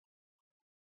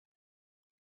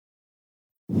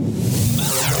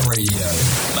Radio.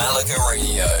 Malaga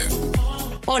Radio.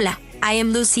 Hola, I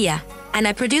am Lucia, and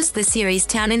I produce the series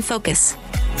Town in Focus.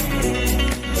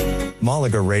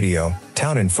 Malaga Radio,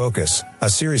 Town in Focus, a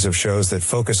series of shows that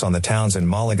focus on the towns in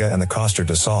Malaga and the Costa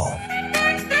del Sol.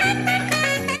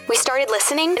 We started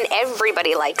listening, and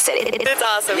everybody likes it. It's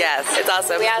awesome. Yes, it's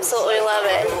awesome. We absolutely love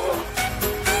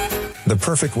it. The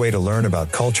perfect way to learn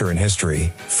about culture and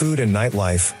history, food and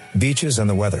nightlife, beaches and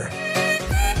the weather.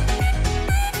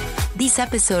 This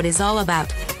episode is all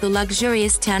about the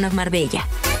luxurious town of Marbella.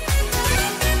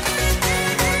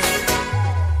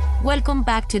 Welcome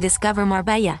back to Discover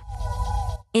Marbella.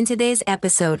 In today's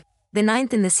episode, the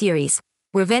 9th in the series,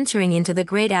 we're venturing into the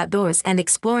great outdoors and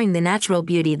exploring the natural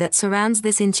beauty that surrounds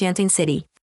this enchanting city.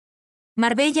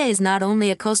 Marbella is not only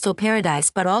a coastal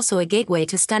paradise but also a gateway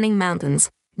to stunning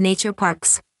mountains, nature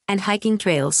parks, and hiking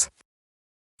trails.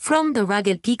 From the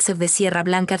rugged peaks of the Sierra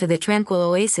Blanca to the tranquil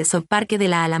oasis of Parque de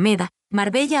la Alameda,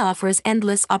 Marbella offers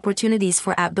endless opportunities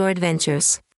for outdoor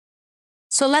adventures.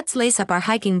 So let's lace up our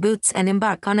hiking boots and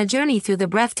embark on a journey through the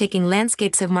breathtaking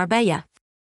landscapes of Marbella.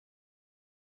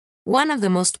 One of the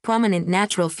most prominent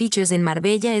natural features in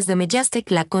Marbella is the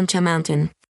majestic La Concha mountain.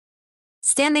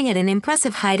 Standing at an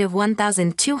impressive height of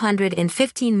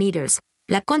 1,215 meters,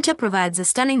 La Concha provides a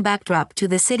stunning backdrop to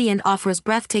the city and offers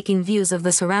breathtaking views of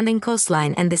the surrounding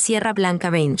coastline and the Sierra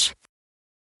Blanca range.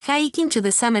 Hiking to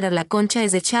the summit of La Concha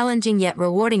is a challenging yet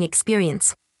rewarding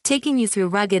experience, taking you through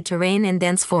rugged terrain and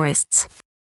dense forests.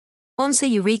 Once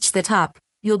you reach the top,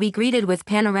 you'll be greeted with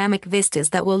panoramic vistas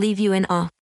that will leave you in awe.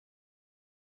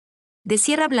 The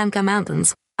Sierra Blanca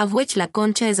Mountains, of which La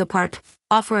Concha is a part,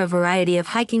 offer a variety of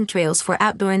hiking trails for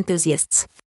outdoor enthusiasts.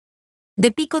 The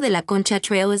Pico de la Concha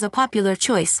Trail is a popular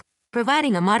choice,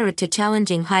 providing a moderate to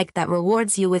challenging hike that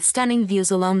rewards you with stunning views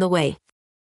along the way.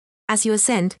 As you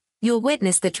ascend, you'll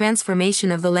witness the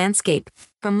transformation of the landscape,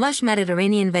 from lush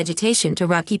Mediterranean vegetation to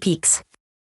rocky peaks.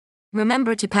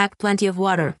 Remember to pack plenty of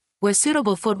water, wear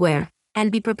suitable footwear,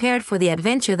 and be prepared for the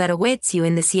adventure that awaits you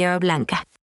in the Sierra Blanca.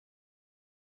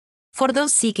 For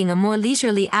those seeking a more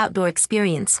leisurely outdoor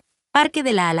experience, Parque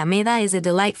de la Alameda is a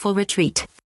delightful retreat.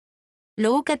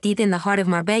 Located in the heart of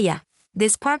Marbella,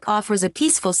 this park offers a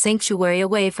peaceful sanctuary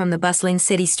away from the bustling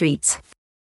city streets.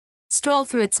 Stroll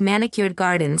through its manicured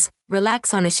gardens,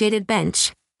 relax on a shaded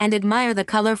bench, and admire the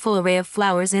colorful array of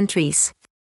flowers and trees.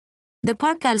 The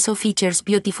park also features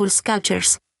beautiful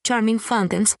sculptures, charming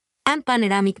fountains, and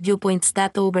panoramic viewpoints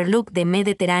that overlook the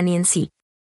Mediterranean Sea.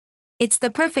 It's the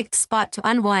perfect spot to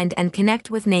unwind and connect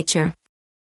with nature.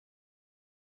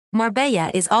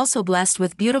 Marbella is also blessed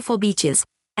with beautiful beaches,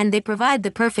 and they provide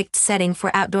the perfect setting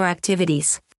for outdoor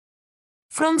activities.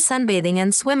 From sunbathing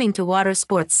and swimming to water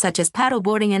sports such as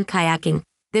paddleboarding and kayaking,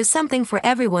 there's something for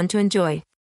everyone to enjoy.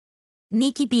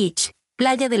 Niki Beach,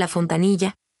 Playa de la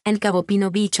Fontanilla, and Cabo Pino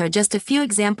Beach are just a few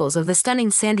examples of the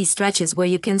stunning sandy stretches where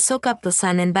you can soak up the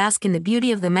sun and bask in the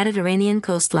beauty of the Mediterranean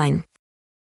coastline.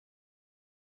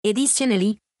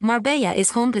 Additionally, Marbella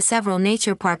is home to several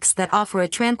nature parks that offer a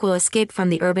tranquil escape from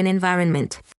the urban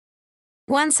environment.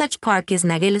 One such park is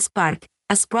Nagueles Park,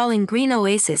 a sprawling green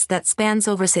oasis that spans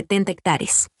over 70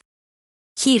 hectares.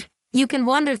 Here, you can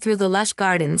wander through the lush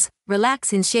gardens,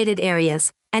 relax in shaded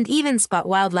areas, and even spot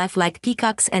wildlife like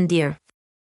peacocks and deer.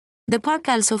 The park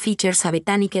also features a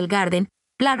botanical garden,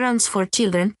 playgrounds for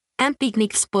children, and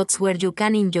picnic spots where you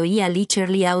can enjoy a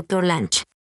leisurely outdoor lunch.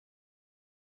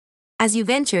 As you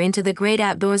venture into the great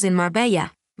outdoors in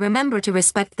Marbella, remember to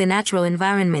respect the natural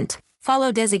environment,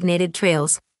 follow designated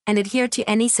trails, and adhere to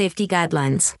any safety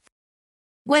guidelines.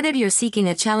 Whether you're seeking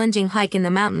a challenging hike in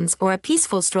the mountains or a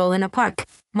peaceful stroll in a park,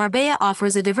 Marbella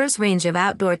offers a diverse range of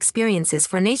outdoor experiences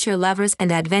for nature lovers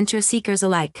and adventure seekers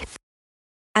alike.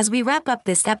 As we wrap up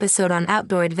this episode on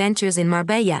outdoor adventures in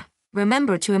Marbella,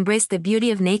 remember to embrace the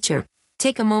beauty of nature,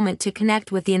 take a moment to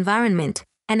connect with the environment,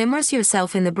 and immerse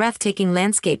yourself in the breathtaking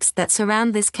landscapes that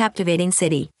surround this captivating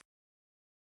city.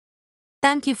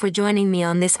 Thank you for joining me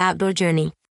on this outdoor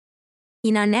journey.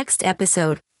 In our next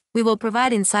episode, we will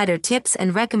provide insider tips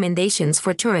and recommendations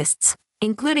for tourists,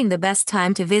 including the best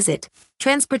time to visit,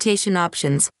 transportation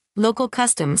options, local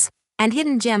customs, and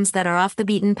hidden gems that are off the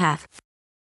beaten path.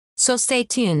 So stay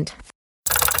tuned.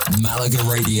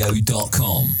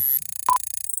 MalagaRadio.com